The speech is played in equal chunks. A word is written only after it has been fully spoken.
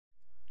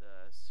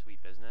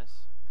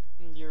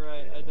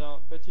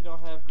Bet you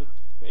don't have the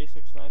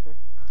basic sniper.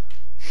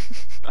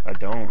 I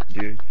don't,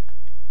 dude.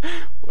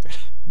 What?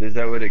 Is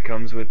that what it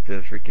comes with, the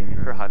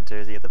freaking... For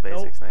hunters, you get the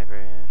basic Nope.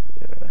 sniper,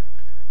 yeah. Yeah.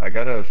 I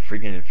got a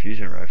freaking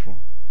infusion rifle.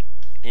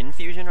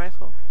 Infusion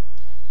rifle?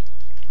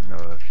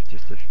 No,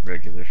 just a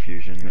regular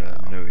fusion,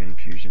 no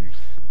infusion.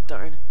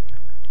 Darn.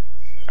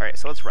 Alright,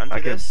 so let's run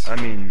through this. I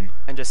mean...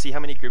 And just see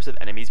how many groups of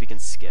enemies we can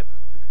skip.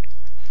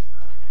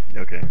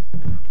 Okay.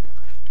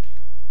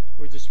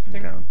 We just I'm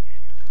sprint. down.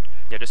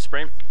 Yeah, just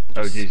sprint.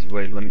 Oh jeez,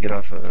 wait, let me get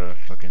off a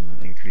fucking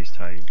increased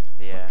height.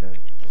 Yeah. Okay.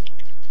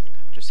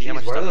 Just see how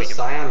much Jeez, why stuff do we those can...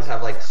 Scions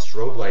have like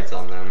strobe lights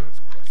on them?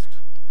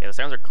 Yeah, the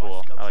sounds are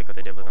cool. I like what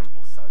they did with them.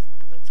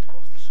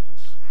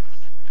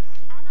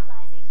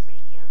 Analyzing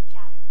radio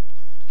chatter.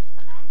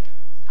 Commander,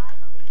 I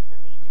believe the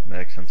Legion.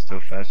 Max, I'm still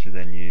faster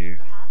than you.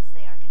 Perhaps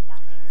they are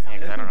conducting Yeah,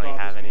 'cause I don't really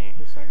have any.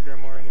 This aren't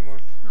Grimoire anymore.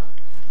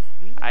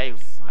 I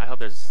hope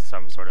there's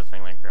some sort of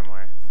thing like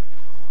Grimoire.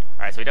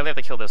 Alright, so we definitely have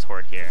to kill this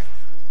horde here.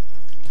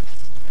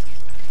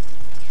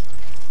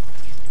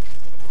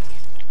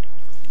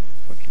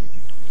 Fuck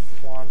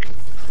you. Juan.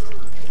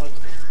 Let's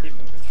keep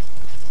moving.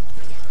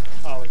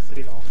 Oh, it's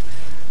City Hall.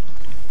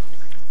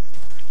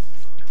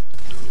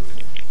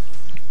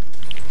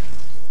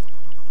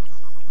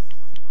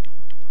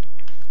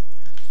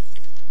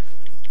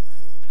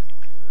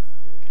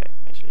 Okay,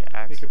 make sure you We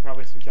axe. could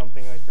probably start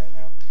jumping like right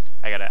now.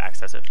 I gotta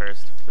access it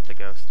first with the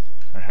ghost.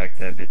 I hacked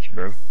that bitch,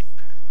 bro.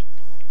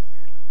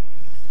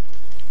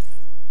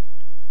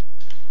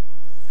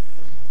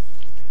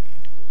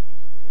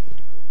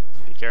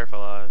 Be careful,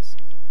 Oz.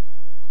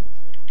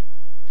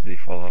 Did he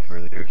fall off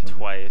earlier or something?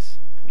 Twice.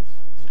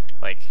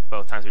 Like,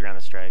 both times we ran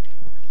the strike.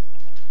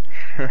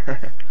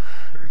 I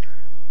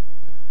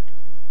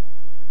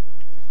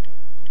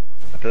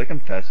feel like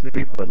I'm faster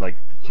than you, but like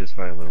just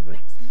by a little bit.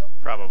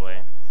 Probably.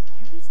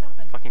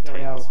 Fucking Yeah,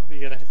 Titans. we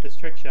gotta hit this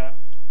trick shot.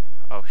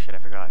 Oh shit, I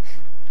forgot.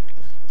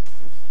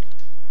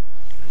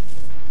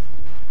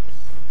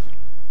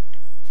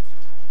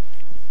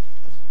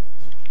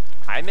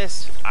 I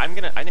miss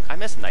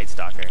Night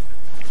Stalker.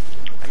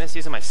 I miss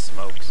using my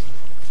smokes.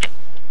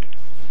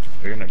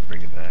 We're gonna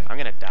bring it back. I'm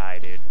gonna die,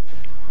 dude.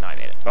 No, I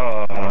made it.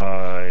 Oh,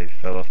 I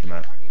fell off the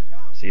map.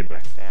 See you,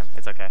 bye. Damn,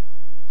 it's okay.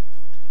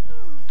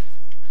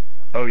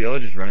 Oh, y'all are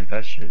just running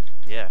past shit.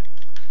 Yeah.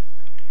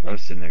 I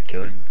was sitting there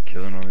killing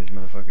all these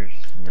motherfuckers,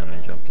 and then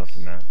I jumped off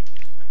the map.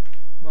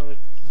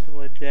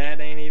 Motherfucker, Dad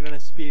ain't even a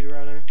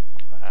speedrunner.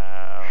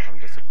 Wow, I'm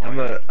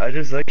disappointed. I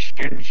just like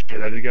shooting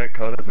shit. I just got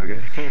caught up,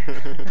 okay?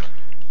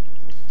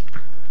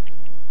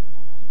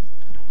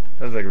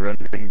 I was like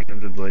running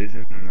guns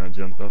blazing, and I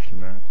jumped off the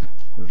map.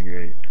 It was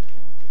great.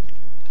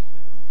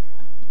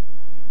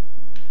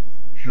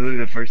 Literally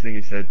the first thing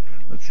he said,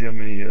 let's see how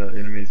many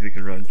enemies we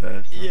can run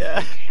past.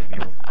 Yeah.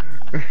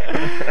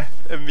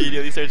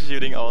 Immediately start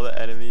shooting all the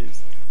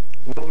enemies.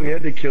 Well, we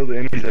had to kill the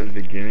enemies at the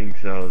beginning,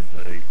 so I was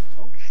like,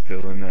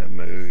 still in that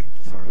mood.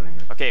 Not really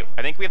much. Okay,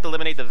 I think we have to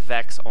eliminate the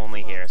Vex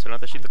only here, so we don't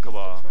have to shoot the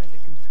Cabal.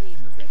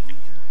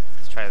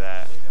 Let's try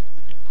that.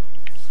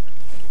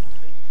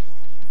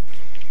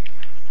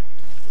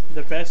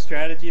 The best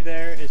strategy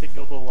there is to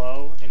go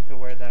below into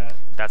where that...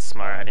 That's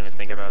smart, I didn't even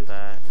think about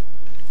that.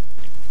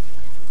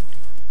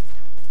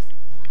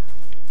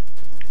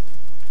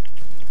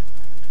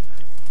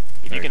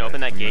 If you can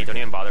open that gate, don't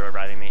even bother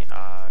reviving me.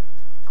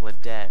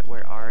 Gladette,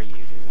 where are you,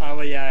 dude? Oh,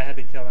 well, yeah, I had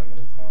to kill him in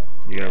the phone.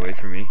 You gotta wait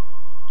for me?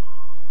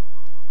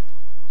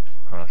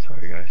 Oh,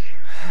 sorry guys.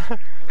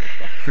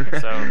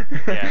 So,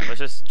 yeah,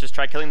 let's just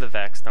try killing the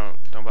Vex. Don't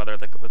bother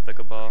with the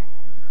Cabal.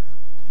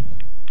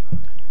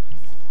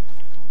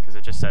 Because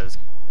it just says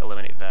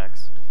eliminate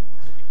Vex.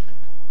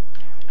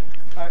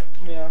 Alright,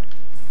 yeah.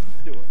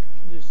 Do it.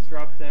 Just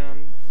drop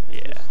down. And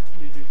Yeah. Just,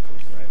 you do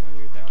click right when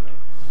you're down there.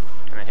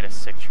 And then hit a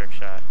sick trick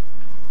shot.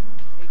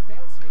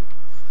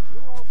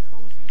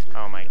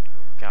 Oh my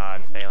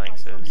god,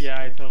 phalanxes.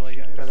 Yeah, I totally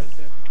got it too. I believe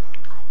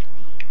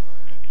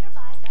the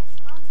nearby Vex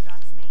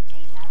constructs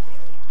maintain that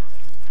barrier.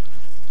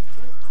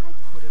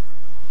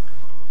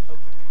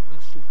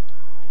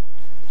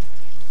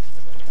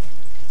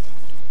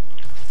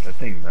 That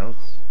thing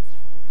melts.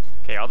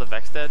 Okay, all the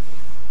Vex dead?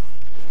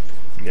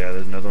 Yeah,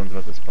 there's another one's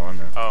about to spawn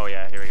now. Oh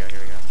yeah, here we go.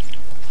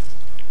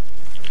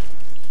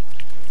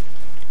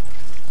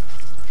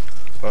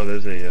 Oh,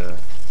 there's a,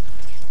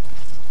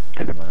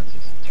 never mind, it's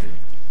just a tree.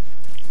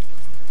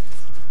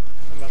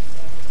 I'm about to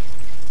die.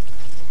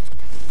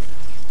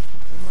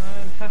 Come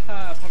on,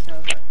 haha,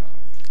 Pokemon.com.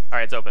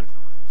 Alright, it's open.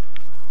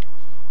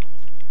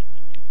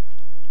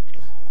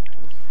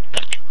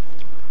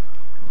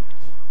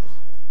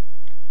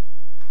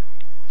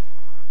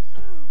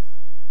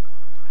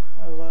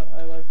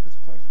 I like this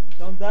part.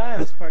 Don't die on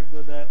this part,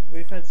 Gladette.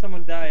 We've had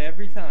someone die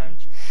every time.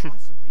 Oh,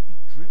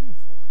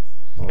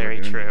 Very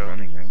we're doing the true.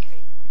 Running, right?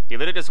 You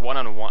literally just run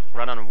on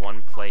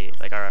one plate,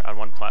 like on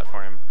one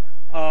platform.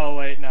 Oh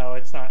wait, no,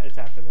 it's not. It's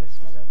after this.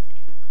 My bad.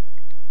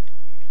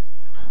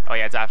 Oh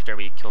yeah, it's after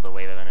we kill the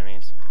wave of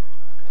enemies.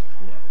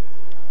 Yeah.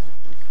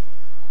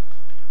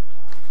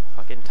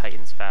 Fucking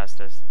Titan's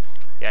fastest.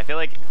 Yeah, I feel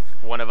like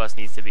one of us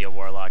needs to be a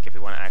warlock if we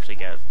want to actually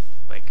get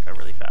like a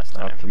really fast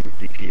time. Optimal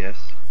DPS.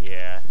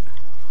 Yeah.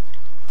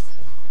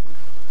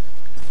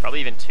 Probably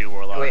even 2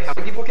 warlocks. Wait, how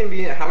many people can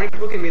be in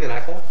the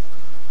Nightfall?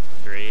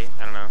 3?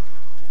 I don't know.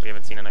 We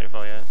haven't seen a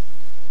Nightfall yet.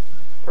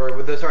 Or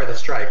with the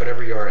strike,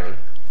 whatever you're in.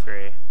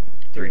 3.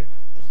 3.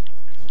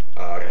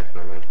 Oh, okay,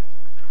 never mind.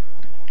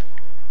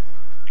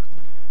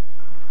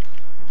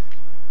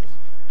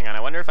 Hang on,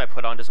 I wonder if I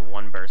put on just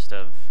 1 burst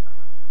of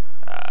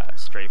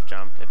strafe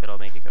jump, if it'll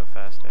make it go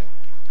faster.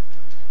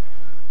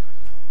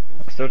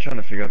 I'm still trying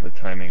to figure out the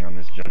timing on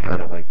this jump, how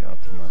to like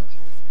optimize.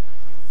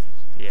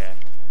 Yeah.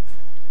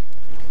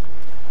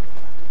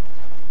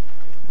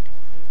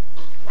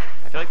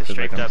 I feel like the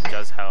strafe jump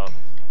does help.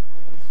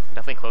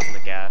 Definitely closing the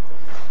gap.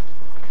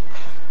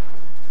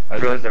 I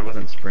realized I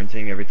wasn't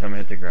sprinting every time I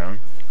hit the ground.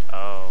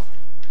 Oh.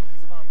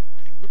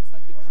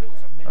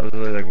 I was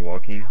really like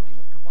walking.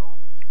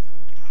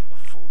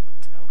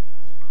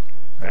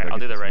 Alright, I'll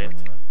do the right.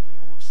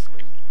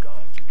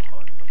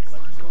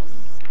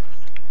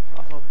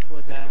 I'll help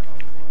with that on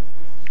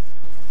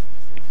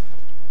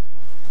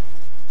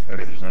the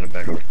Okay, there's not a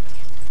back door.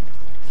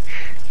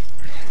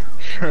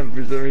 For some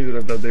reason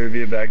I thought there would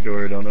be a back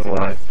door, I don't know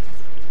why.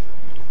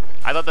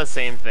 I thought the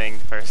same thing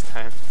first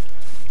time.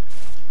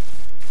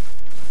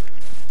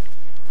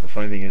 The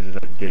funny thing is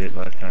I did it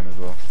last time as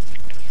well.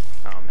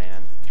 Oh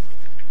man.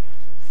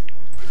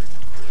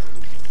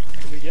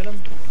 Did we get him?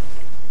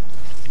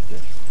 Yeah.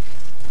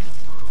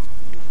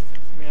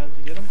 Yeah, did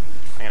you get him?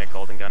 I'm gonna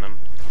golden gun him.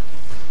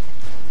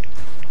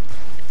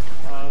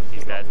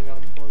 He's dead.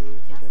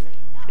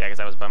 Yeah, because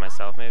I was by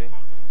myself maybe.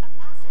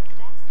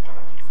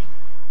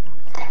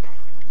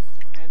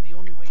 And the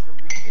only way to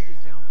reach it is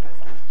down past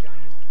those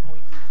giant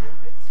pointy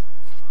zervits?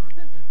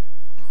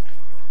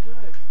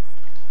 Good.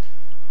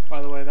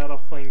 By the way, that'll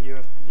fling you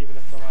even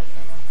if the lights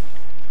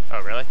are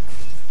on. Oh really?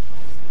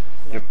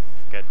 Yep.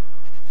 Good.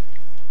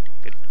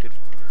 Good.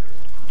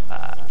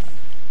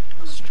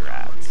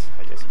 Strats,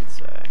 I guess you'd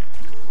say.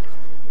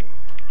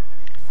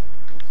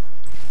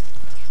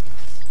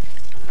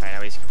 Alright, now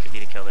we just need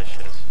to kill this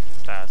shit as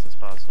fast as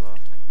possible. I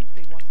think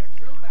they want their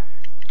drill back.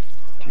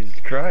 Jesus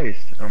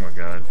Christ! Oh my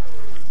god.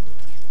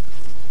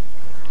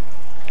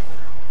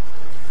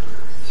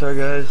 Sorry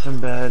guys, I'm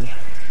bad.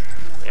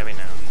 Yeah, we know.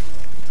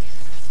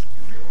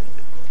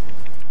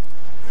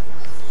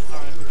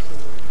 Alright,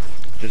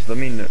 Just let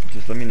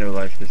me know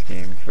life this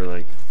game for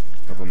like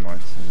a couple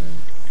months and then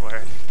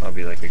Word. I'll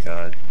be like a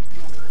god.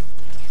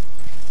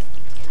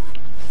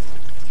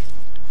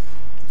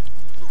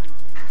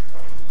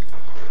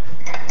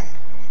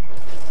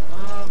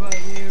 How about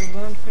you?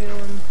 I'm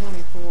feeling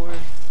 24,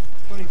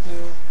 22.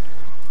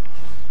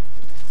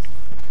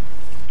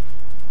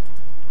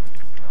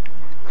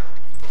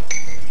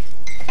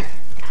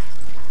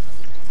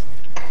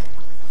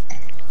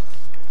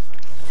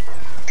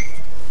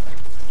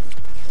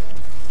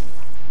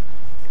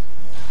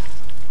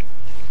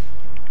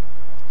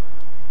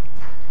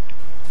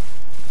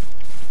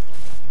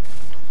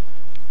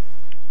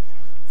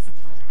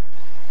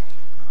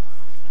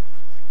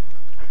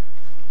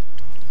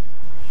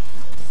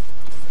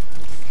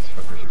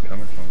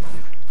 Coming from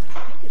you. I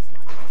think it's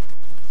like it.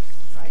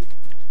 Right?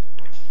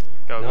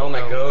 Go, No, go,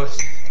 my go.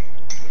 ghost.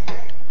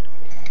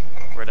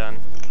 We're done.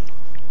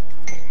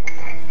 I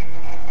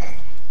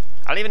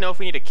don't even know if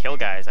we need to kill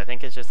guys. I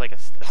think it's just like a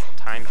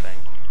time thing.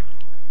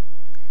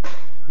 Yeah,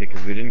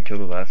 because we didn't kill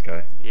the last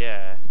guy.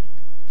 Yeah.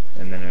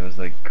 And then it was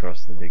like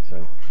across the big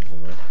side of the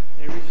way.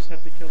 Maybe we just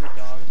have to kill the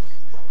dogs.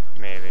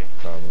 Maybe.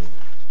 Probably.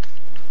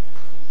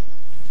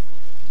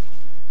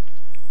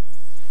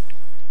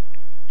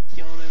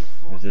 Killing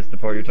him. Is this the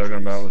part you're talking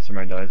about with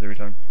somebody dies every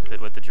time?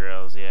 With the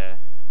drills, yeah.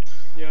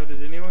 Yo,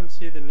 did anyone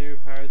see the new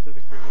Pirates of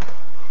the Caribbean?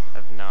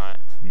 I've not.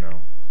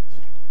 No.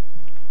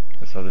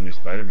 I saw the new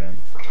Spider-Man.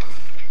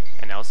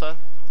 And Elsa?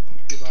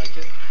 Do you like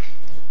it?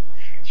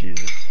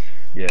 Jesus.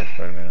 Yeah,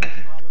 Spider-Man.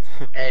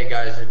 Hey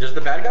guys, does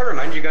the bad guy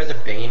remind you guys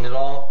of Bane at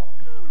all?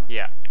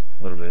 Yeah.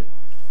 A little bit.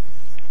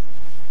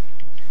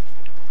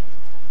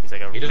 He's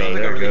like a He doesn't Oh,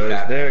 look like there a it really goes.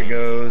 fat There it man.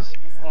 goes.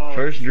 Oh,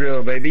 First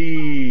drill,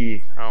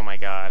 baby. Oh my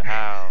god,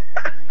 how?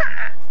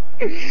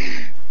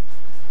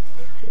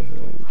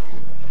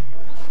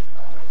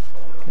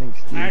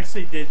 Thanks, dude. I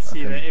actually did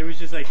see Okay. that. It was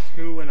just like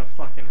 2 in a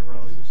fucking row.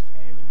 It just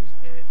came and just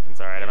hit. It's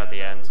alright, I'm at the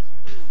that end. was-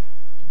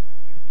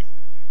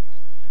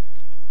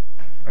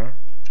 Huh?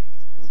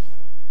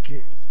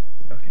 Get.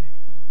 Okay.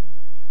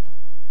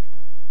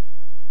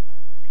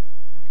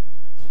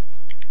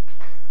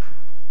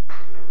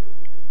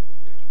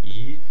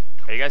 Yeet.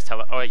 Are you guys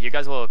oh wait, you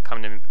guys will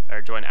come to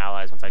or join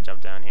allies once I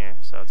jump down here,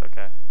 so it's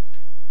okay.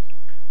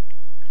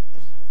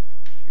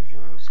 Use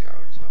your own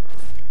scouts.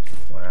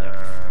 Wow.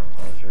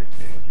 I was right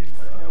there, dude.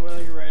 Yeah, we're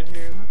like right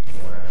here.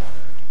 Wow.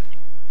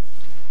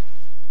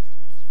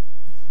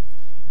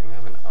 I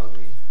have an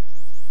ugly.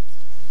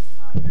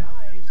 Guys,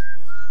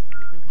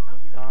 we've been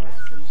counting a Thomas,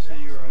 did you say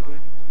you were ugly?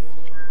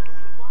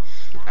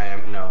 I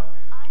am, no.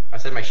 I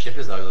said my ship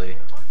is ugly.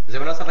 Does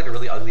anyone else have like a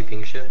really ugly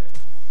pink ship?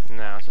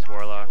 No, it's just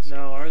warlocks.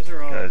 No, ours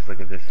are all Guys, look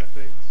at this.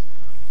 epics.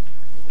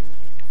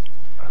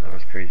 Oh, that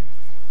was crazy.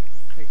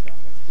 Exotic.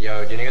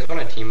 Yo, do you guys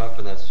want to team up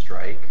for that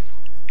strike?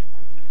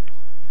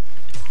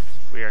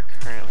 We are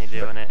currently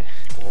doing it.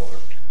 Or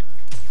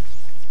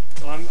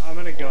Well, I'm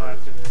gonna go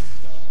after this.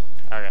 So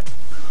Okay.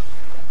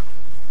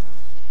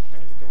 I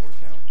need to go work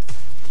out.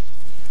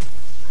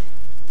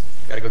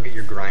 gotta go get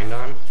your grind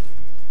on.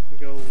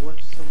 Go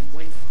lift some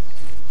weights.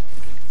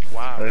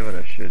 Wow. Tell you what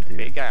I should do.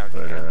 Big guy on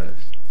But campus.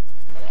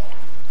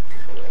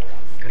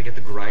 Gotta get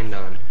the grind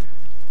on.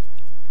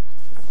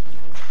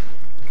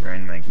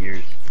 grind my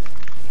gears.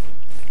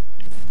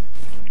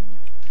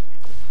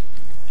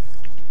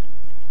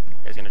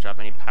 You guys gonna drop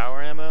any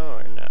power ammo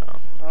or no?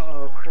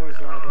 Uh-oh, poor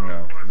Zada.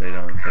 No, they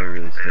don't. They're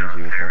really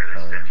stingy with their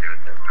power.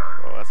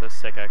 Oh, that's a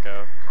sick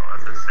echo.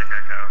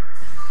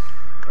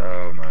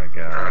 Oh my I'm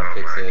god. trying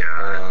to fix it.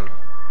 Hold on.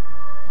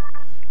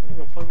 I'm gonna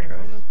go plug my phone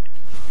in.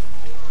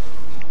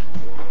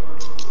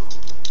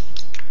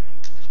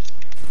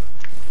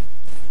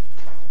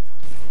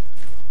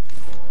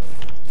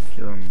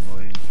 Kill him,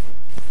 boy.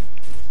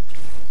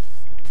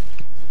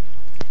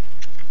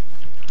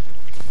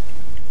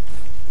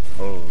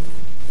 Oh.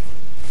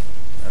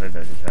 How did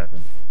that just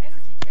happen? Energy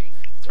tank.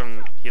 It's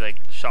from, he like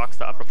shocks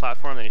the upper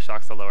platform, then he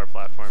shocks the lower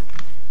platform.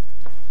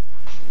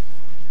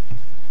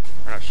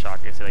 Or not shock,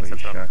 I guess he like Oh,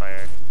 sets you it on shocked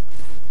fire.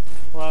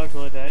 Wow,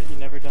 Gladette, you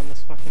never done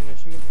this fucking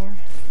mission before?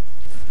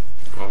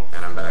 Oh,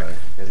 and I'm back.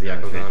 Is the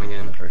echo gone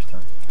again? The first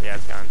time. Yeah,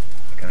 it's gone.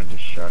 Kind of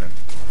just shot him.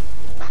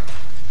 I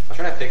was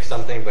trying to fix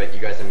something, but you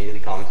guys immediately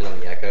commented on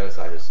the echo,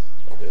 so I'll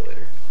do it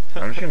later.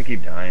 I'm just gonna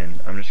keep dying.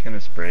 I'm just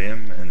gonna spray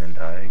him and then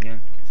die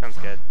again. Sounds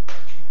good.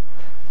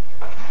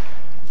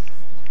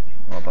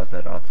 All about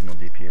that optimal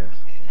DPS.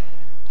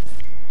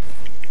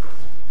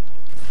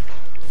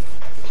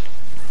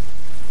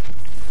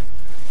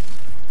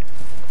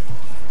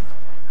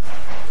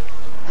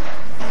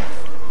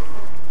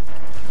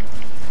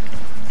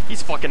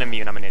 He's fucking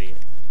immune, I'm an idiot.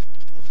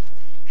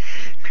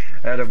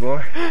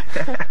 Attaboy.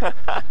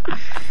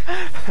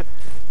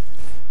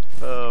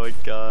 Oh my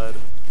god.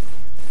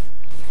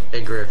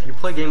 Hey Griff, you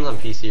play games on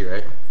PC,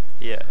 right?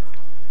 Yeah.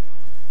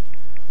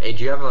 Hey,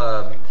 do you have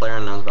a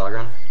PlayerUnknown's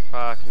Valorant?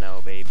 Fuck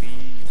no, baby.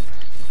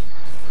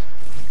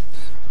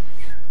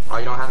 Oh,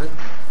 you don't have it?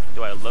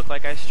 Do I look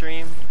like I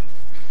stream?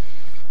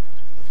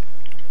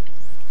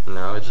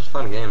 No, it's just a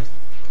fun game.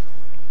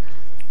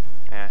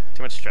 Yeah,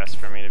 too much stress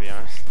for me to be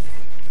honest.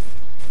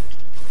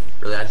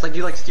 Really, I just like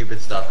do like stupid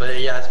stuff, but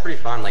yeah, it's pretty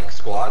fun. Like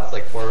squads,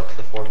 like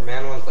the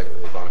 4-man one's like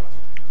really fun.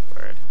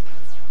 Word.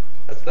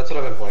 That's what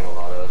I've been playing a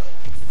lot of.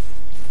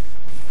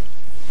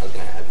 I was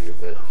gonna add you,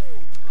 but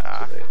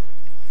Ah. too late.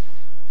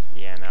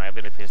 Yeah, no, I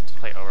literally just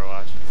play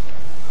Overwatch.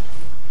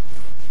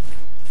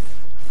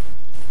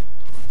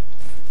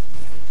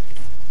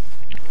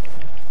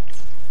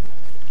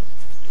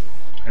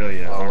 Hell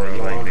yeah. Oh, Armor you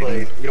don't light, want to play?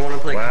 baby. You don't want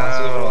to play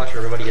console Wow. Overwatch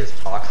where everybody is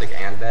toxic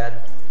and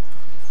bad.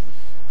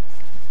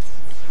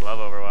 Love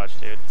Overwatch,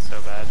 dude. It's so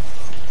bad.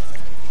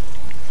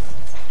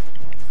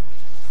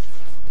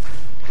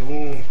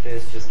 Boom,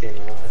 Fist just came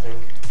out, I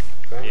think.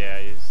 Right? Yeah,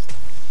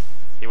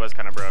 he was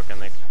kind of broken.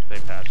 They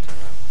patched him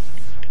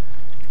though.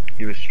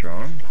 He was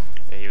strong?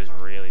 Yeah, he was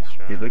really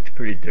strong. He looked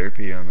pretty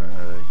derpy on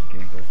the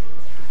gameplay.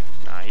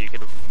 Nah, he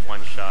could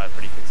one shot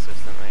pretty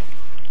consistently.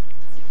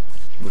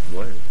 With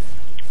what?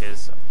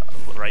 His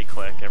right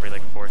click every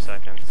like 4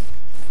 seconds.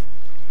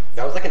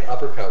 That was like an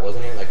uppercut,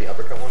 wasn't it? Like the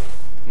uppercut one?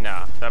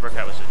 Nah, the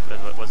uppercut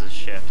was his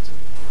shift.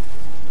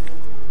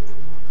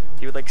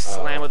 He would like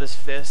slam with his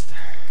fist.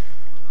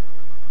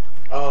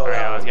 Oh, Alright,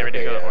 that let's one. get ready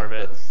to Okay, go to yeah,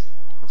 orbit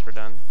once we're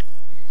done.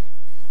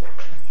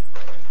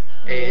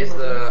 Hey, I'm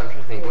trying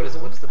to think.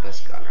 What's the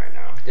best gun right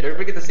now? Did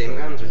everybody get the same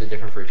guns, or is it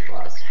different for each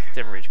class?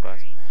 Different for each class.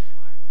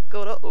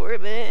 Go to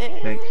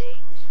orbit. Thanks.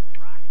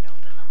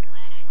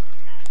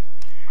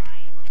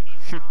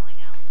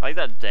 I like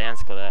that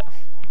dance, Claudette.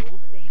 Golden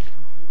Age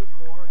computer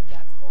core, and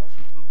that's all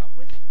she came up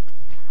with?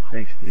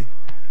 Thanks, dude.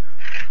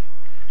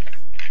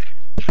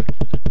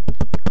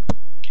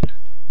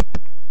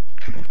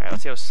 Alright,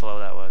 let's see how slow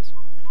that was.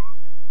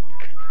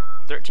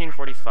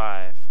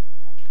 13:45.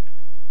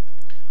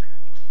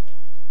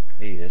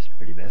 Hey, that's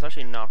pretty bad. That's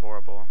actually not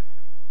horrible.